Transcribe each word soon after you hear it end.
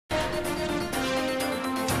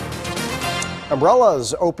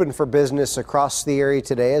Umbrellas open for business across the area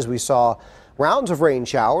today as we saw rounds of rain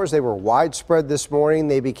showers. They were widespread this morning.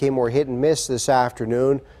 They became more hit and miss this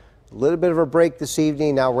afternoon. A little bit of a break this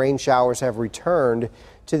evening. Now rain showers have returned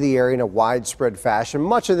to the area in a widespread fashion.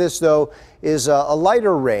 Much of this, though, is a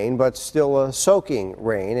lighter rain, but still a soaking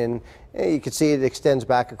rain. And you can see it extends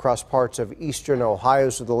back across parts of eastern Ohio,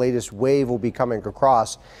 so the latest wave will be coming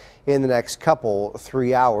across in the next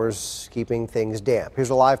 3 hours, keeping things damp.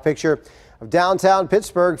 Here's a live picture of downtown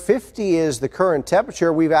Pittsburgh. 50 is the current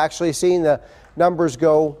temperature. We've actually seen the numbers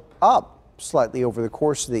go up slightly over the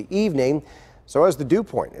course of the evening. So as the dew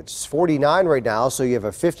point, it's 49 right now. So you have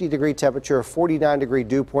a 50-degree temperature, a 49-degree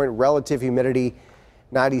dew point, relative humidity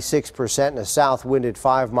 96%, and a south wind at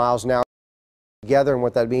 5 miles an hour together. And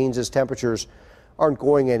what that means is temperatures aren't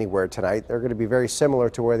going anywhere tonight. They're going to be very similar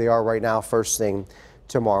to where they are right now first thing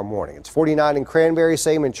tomorrow morning. It's 49 in Cranberry,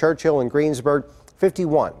 same in Churchill and Greensburg,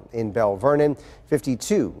 51 in Bell Vernon,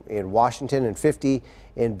 52 in Washington, and 50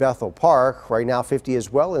 in Bethel Park. Right now 50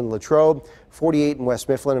 as well in Latrobe, 48 in West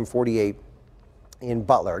Mifflin, and 48 in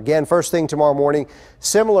Butler. Again, first thing tomorrow morning,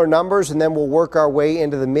 similar numbers, and then we'll work our way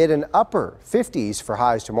into the mid and upper 50s for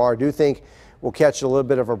highs tomorrow. I do think we'll catch a little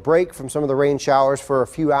bit of a break from some of the rain showers for a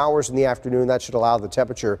few hours in the afternoon. That should allow the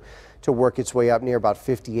temperature to work its way up near about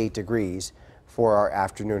 58 degrees for our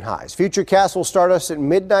afternoon highs. Futurecast will start us at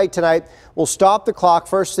midnight tonight. We'll stop the clock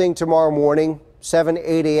first thing tomorrow morning,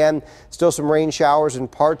 8 a.m. Still some rain showers in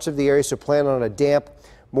parts of the area, so plan on a damp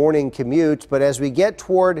morning commute. But as we get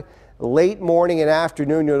toward late morning and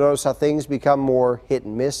afternoon, you'll notice how things become more hit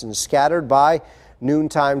and miss and scattered by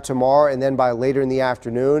noontime tomorrow, and then by later in the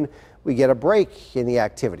afternoon, we get a break in the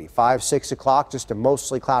activity. 5, 6 o'clock, just a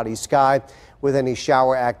mostly cloudy sky with any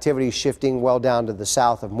shower activity shifting well down to the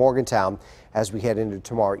south of Morgantown as we head into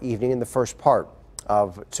tomorrow evening and the first part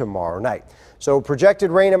of tomorrow night. So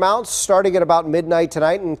projected rain amounts starting at about midnight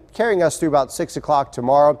tonight and carrying us through about 6 o'clock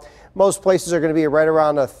tomorrow. Most places are going to be right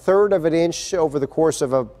around 1/3 of an inch over the course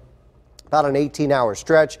of about an 18-hour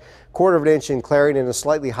stretch, 1/4 of an inch in Clarion, and a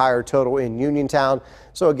slightly higher total in Uniontown.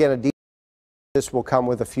 So again, this will come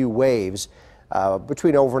with a few waves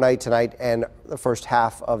between overnight tonight and the first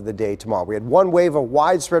half of the day tomorrow. We had one wave of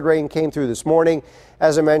widespread rain came through this morning.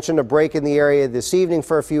 As I mentioned, a break in the area this evening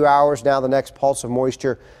for a few hours. Now the next pulse of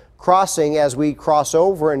moisture crossing as we cross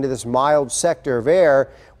over into this mild sector of air,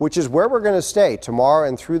 which is where we're going to stay tomorrow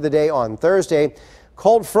and through the day on Thursday.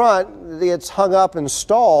 Cold front gets hung up and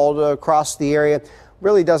stalled across the area.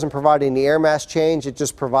 Really doesn't provide any air mass change. It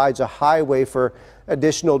just provides a highway for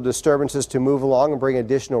additional disturbances to move along and bring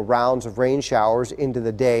additional rounds of rain showers into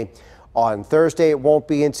the day on Thursday. It won't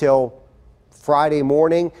be until Friday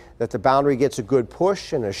morning that the boundary gets a good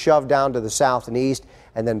push and a shove down to the south and east,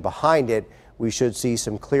 and then behind it we should see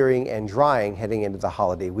some clearing and drying heading into the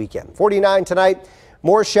holiday weekend. 49 tonight,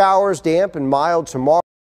 more showers, damp and mild tomorrow.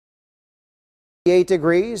 58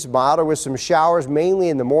 degrees, milder with some showers mainly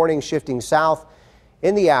in the morning, shifting south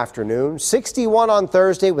in the afternoon. 61 on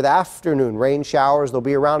Thursday with afternoon rain showers. They'll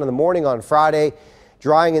be around in the morning on Friday,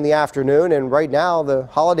 drying in the afternoon. And right now the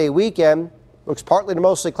holiday weekend looks partly to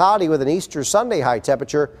mostly cloudy with an Easter Sunday high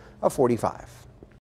temperature of 45.